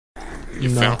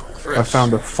No, I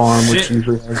found a farm which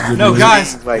usually has good No, loot.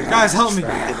 guys, help me!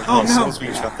 Oh no!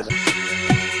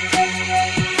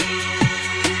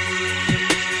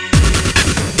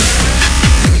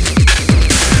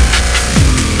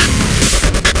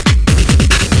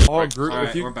 All group.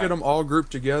 If you get them all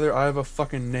grouped together, I have a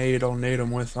fucking nade. I'll nade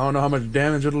them with. I don't know how much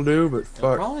damage it'll do, but fuck.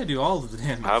 It'll probably do all of the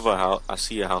damage. I have a house. I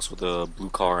see a house with a blue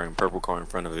car and purple car in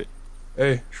front of it.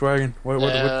 Hey, Schwagen. What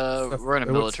we're in a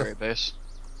military base.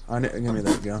 Give me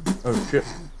that gun. Oh shit.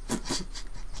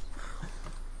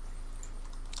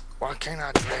 Why can't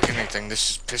I drag anything?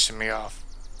 This is pissing me off.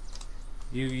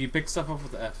 You pick stuff up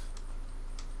with the F.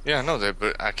 Yeah, I know that,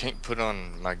 but I can't put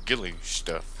on my ghillie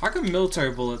stuff. How come military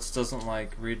bullets doesn't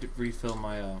like refill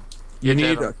my You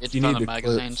need the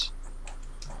magazines.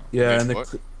 Yeah, and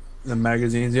the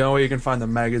magazines. The only way you can find the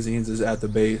magazines is at the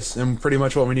base, and pretty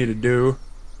much what we need to do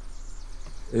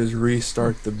is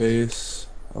restart the base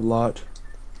a lot.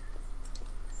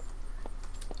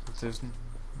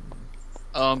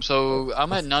 So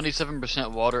I'm at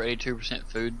 97% water, 82%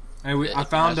 food. Hey, I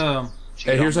found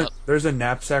Hey, there's a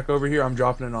knapsack over here. I'm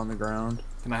dropping it on the ground.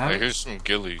 Can I have it? Here's some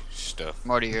ghillie stuff.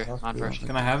 I'm already here. Mine first.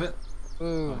 Can I have it?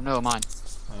 Ooh, no, mine.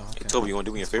 Oh, okay. Hey, Toby, you want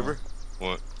to do me a favor?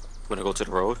 What? You want to go to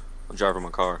the road? I'm driving my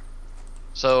car.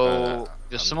 So,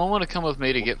 does someone want to come with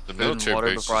me to get the food and military water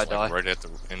base before I is die? like right at the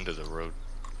end of the road.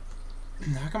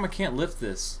 How come I can't lift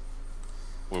this?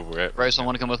 Where we're at. Bryce,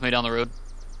 want to come with me down the road?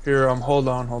 Here, hold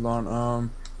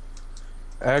on.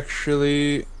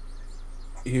 Actually,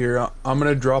 here, I'm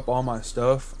gonna drop all my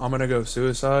stuff. I'm gonna go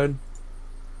suicide,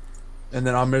 and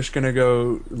then I'm just gonna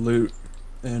go loot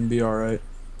and be alright.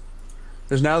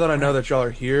 Because now that I know that y'all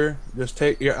are here, just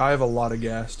take. Yeah, I have a lot of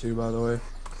gas too, by the way.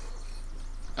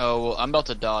 Oh, well, I'm about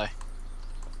to die.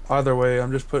 Either way,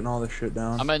 I'm just putting all this shit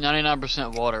down. I'm at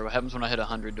 99% water. What happens when I hit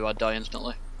 100? Do I die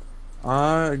instantly?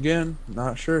 Again,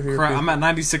 not sure here. Crap, I'm at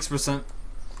 96%.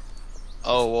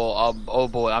 Oh, well, oh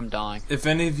boy, I'm dying. If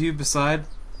any of you beside,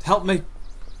 help me.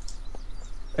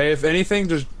 Hey, if anything,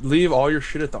 just leave all your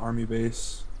shit at the army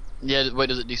base. Yeah, wait,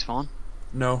 does it despawn?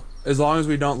 No. As long as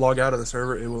we don't log out of the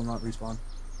server, it will not respawn.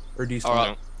 Or despawn.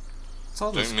 Alright. It's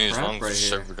all this as long crap right as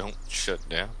the here. server don't shut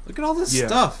down. Look at all this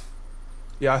stuff.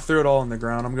 Yeah, I threw it all on the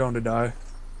ground. I'm going to die.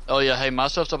 Oh yeah, hey, my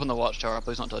stuff's up in the watchtower.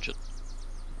 Please don't touch it.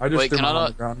 I just Wait, threw can mine I on not-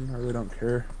 the ground. I really don't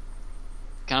care.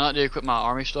 Can I not de-equip my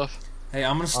army stuff? Hey,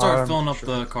 I'm gonna start filling up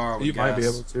sure. the car with You gas. might be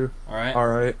able to. Alright?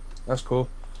 Alright. That's cool.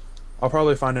 I'll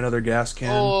probably find another gas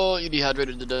can. Oh, you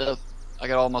dehydrated to death. I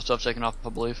got all my stuff taken off, I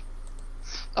believe.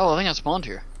 Oh, I think I spawned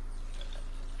here.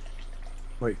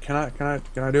 Wait, can I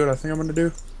do what I think I'm gonna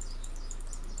do?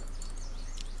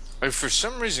 Hey, for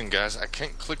some reason, guys, I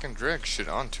can't click and drag shit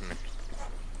onto me.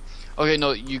 Okay,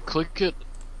 no, you click it,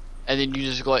 and then you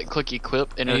just go like click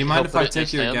equip, and Hey, you it'll mind if I put it in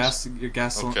take your stabs.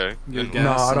 gas? Okay. Your No,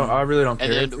 gas. No, I really don't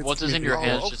care. And then once it's in your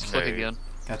hands, just click okay. again.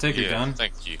 Can I take your gun?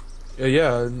 Thank you.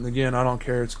 Yeah, and again, I don't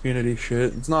care. It's community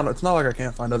shit. It's not like I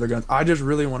can't find other guns. I just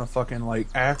really want to fucking like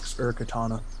axe or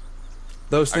katana.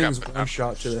 Those I got things one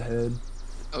shot to the head.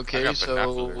 Okay,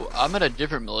 so I'm at a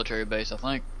different military base, I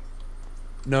think.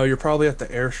 No, you're probably at the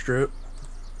airstrip.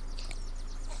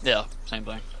 Yeah, same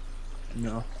thing.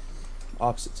 No,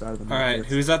 opposite side of the map. Alright,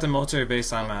 who's at the military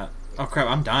base I'm at? Oh crap,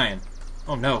 I'm dying.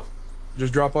 Oh no.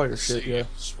 Just drop all your I shit, see yeah. you,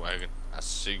 Swaggin'. I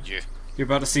see you. You're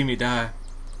about to see me die.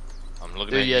 I'm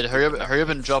looking Dude, at yeah, you. hurry up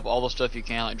and drop all the stuff you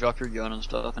can, like drop your gun and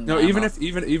stuff. And No, ammo.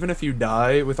 even if you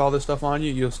die with all this stuff on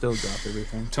you, you'll still drop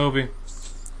everything. Toby,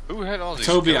 Who had all these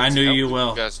Toby, guns? I knew How you were well.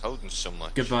 You guys holding so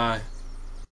much. goodbye.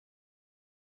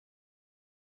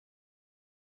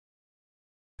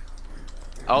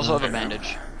 I also have a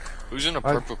bandage. Who's in a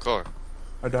purple car?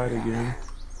 I died again.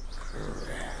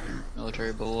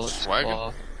 Military bullets. Swaggin'.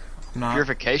 Cloth, Not.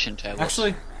 purification tablets.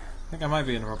 Actually, I think I might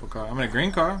be in a purple car. I'm in a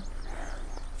green car.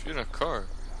 If you're in a car,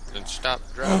 then stop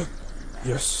driving.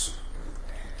 Yes.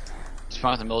 It's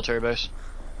fine at the military base.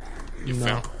 You No.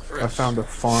 found I found a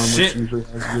farm Shit. which usually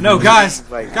has good No, loot.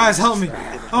 guys, help me.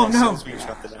 Oh no.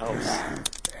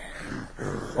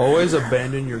 Always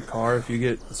abandon your car if you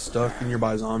get stuck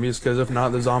nearby zombies, because if not,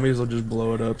 the zombies will just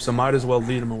blow it up. So might as well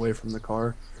lead them away from the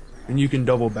car, and you can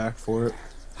double back for it.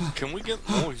 Can we get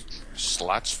more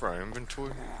slots for our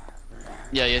inventory?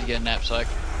 Yeah, you have to get a knapsack.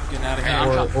 Getting out of Hey,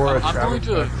 here. Or a I'm going travel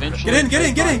to bag.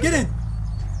 eventually. Get in.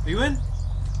 Are you in?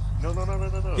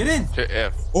 No. Get in. Hit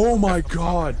F. Oh my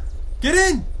god! Get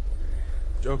in.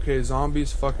 Okay,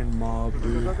 zombies fucking mob,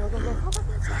 dude.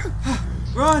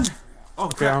 Run. Oh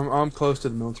Okay, crap. I'm close to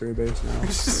the military base now.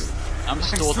 I'm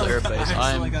still at the air base.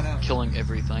 accidentally got I'm out. killing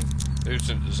everything. There's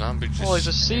a zombie just Oh, he's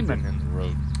a seaman. standing in the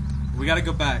road. We gotta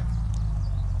go back.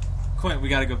 Quint, we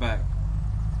gotta go back.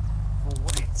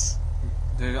 What?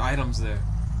 There are items there.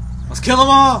 Let's kill them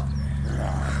all! Did we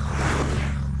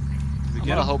I'm get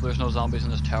gonna them? hope there's no zombies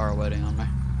in this tower waiting on me.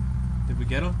 Did we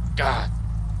get them? God,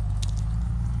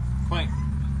 Quaint.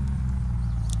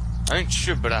 I ain't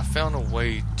sure, but I found a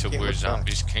way to Yeah, where what's that?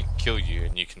 zombies can't kill you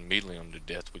and you can melee them to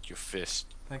death with your fist.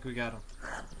 I think we got them.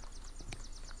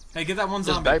 Hey, get that one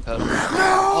Just zombie. backpedal.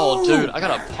 Oh, dude, I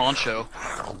got a poncho.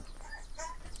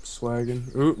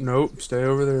 Swagging. Oop, nope. Stay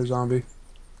over there, zombie.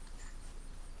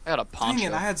 I got a poncho.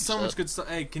 Dang it, I had so instead. much good stuff.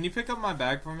 Hey, can you pick up my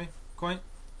bag for me, Quaint?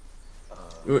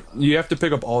 You have to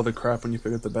pick up all the crap when you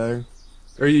pick up the bag.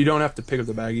 Or you don't have to pick up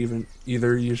the bag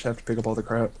either. You just have to pick up all the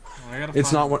crap. Oh, I gotta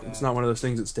It's find not my one. bag. It's not one of those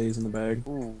things that stays in the bag.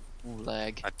 Ooh,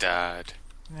 lag. I died.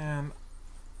 Man.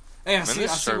 Hey, I Man, see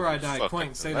this where I server's died. fucking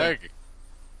Quaint, say that. laggy.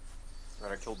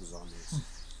 Right, I killed the zombies.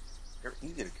 They're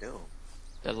easy to kill.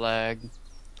 The lag.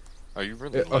 Are you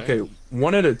really Okay, laggy?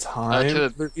 one at a time. to-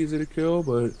 They're easy to kill,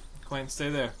 but Quaint, stay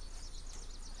there.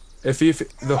 if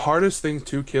the hardest thing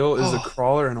to kill is a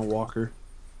crawler and a walker.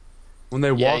 When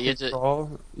they Yeah, walk you and ju-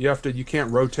 crawl, you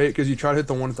can't rotate because you try to hit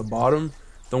the one at the bottom.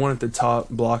 The one at the top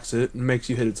blocks it and makes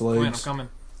you hit its Quaint, I'm legs. coming.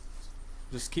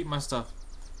 Just keep my stuff.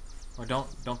 Or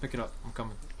don't pick it up. I'm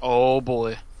coming. Oh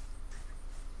boy.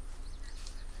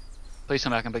 Please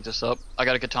come back and pick this up. I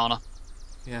got a katana.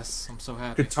 Yes, I'm so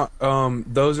happy.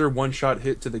 Those are one shot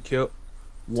hit to the kill.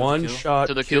 One kill? shot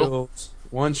To the kill? kills.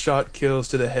 One shot kills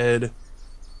to the head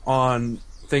on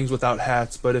things without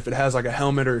hats. But if it has like a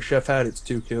helmet or a chef hat, it's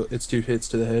two hits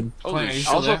to the head. Holy Quaint, are you shit.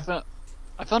 still Also, there?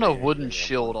 I found a wooden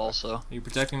shield also. Are you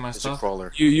protecting my It's a stuff?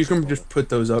 crawler. You can just put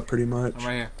those up pretty much. I'm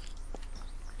right here.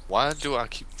 Why do I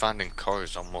keep finding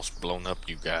cars almost blown up,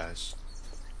 you guys?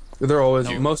 They're always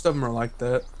No. most of them are like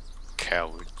that.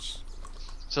 Cowards.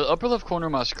 So the upper left corner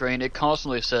of my screen, it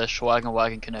constantly says Schwagen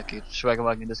Wagon connected, Schwagen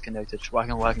Wagon disconnected,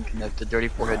 Schwagen Wagon connected, Dirty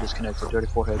Forehead disconnected, Dirty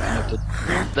Forehead connected.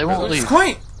 They won't leave.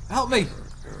 Quaint! Help me!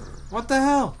 What the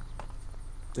hell?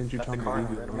 Didn't you At tell the me car, to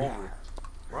leave ran it? him over.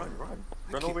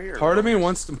 Run over here. Part of me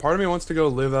wants to go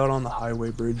live out on the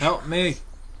highway bridge. Help me!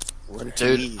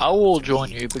 Dude, I will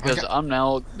join you because I'm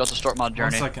now about to start my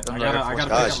journey. 1 second. from I the Air gotta Force pick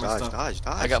Base. up my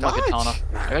stuff. I got my katana.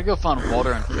 I gotta go find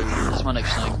water and food. That's my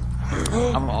next thing.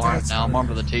 I'm armed now. I'm armed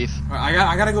to the teeth. Alright,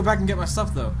 I gotta go back and get my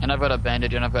stuff though. And I've got a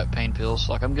bandage and I've got pain pills.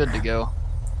 Like, I'm good to go.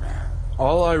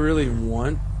 All I really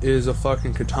want is a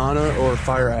fucking katana or a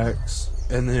fire axe,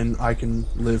 and then I can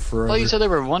live I forever. thought you said they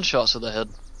were one shots to the head.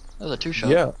 That was a two shot.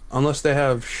 Yeah, unless they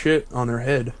have shit on their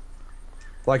head.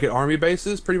 Like at army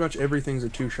bases, pretty much everything's a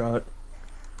two shot.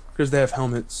 Because they have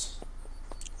helmets.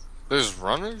 There's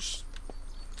runners?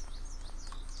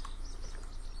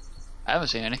 I haven't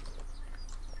seen any.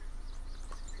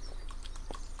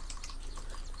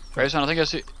 Grayson, I think I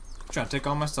see. Trying to take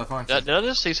all my stuff, aren't you? Did I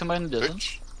just see somebody in the distance?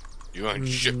 Bitch. You ain't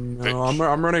shit, No,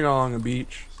 bitch. I'm running along a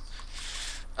beach.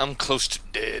 I'm close to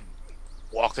dead.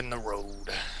 Walking the road.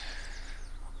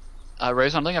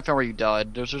 Grayson, I think I found where you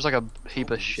died. There's like a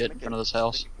heap of shit in front of this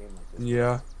house.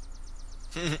 Yeah.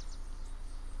 Let's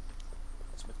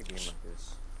make a game like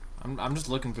this. I'm just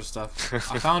looking for stuff.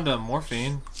 I found a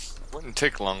morphine. Wouldn't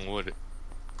take long, would it?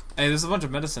 Hey, there's a bunch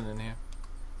of medicine in here.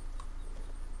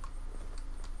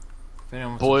 If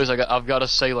anyone wants Boys, I've got a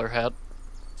sailor hat.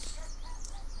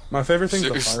 My favorite thing's the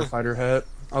Seriously? firefighter hat.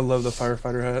 I love the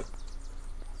firefighter hat.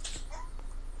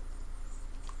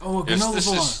 Oh, a Yes, granola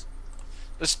bar.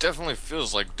 this definitely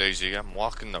feels like Daisy. I'm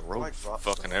walking the road Like for drop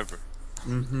fucking ever.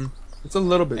 Mm-hmm. It's a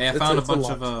little bit. Hey, I it's found a it's bunch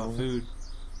lot of smaller. food.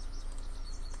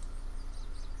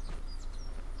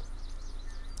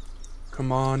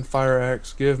 Come on, fire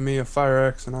axe. Give me a fire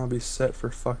axe and I'll be set for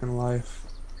fucking life.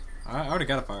 I already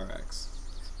got a fire axe.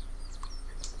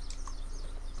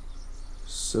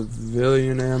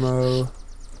 Civilian ammo.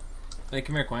 Hey,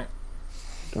 come here, Quaint.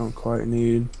 Don't quite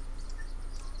need.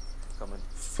 Coming.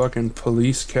 Fucking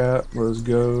police cap. Let's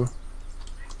go.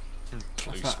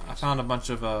 Please. I found a bunch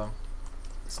of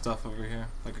stuff over here,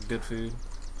 like a good food.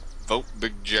 Vote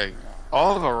Big J.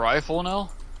 Oh, I have a rifle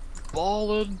now?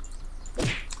 Ballin'.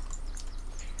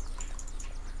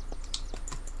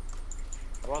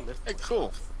 Hey,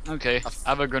 cool. Okay, I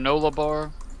have a granola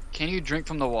bar. Can you drink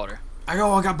from the water? I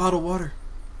got bottled water.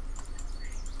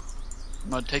 I'm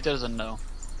gonna take that as a no.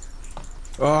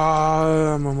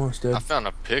 Ah, I'm almost I dead. found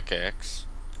a pickaxe.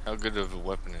 How good of a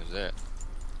weapon is that?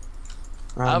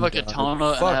 I have a I'm dead. katana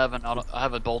and Fuck. I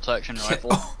have a bolt action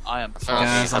rifle. I am found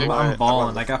Guys, Stick I'm by it.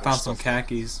 balling. Like I found some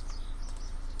khakis.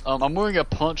 I'm wearing a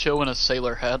poncho and a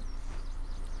sailor hat.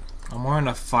 I'm wearing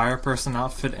a fire person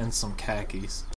outfit and some khakis.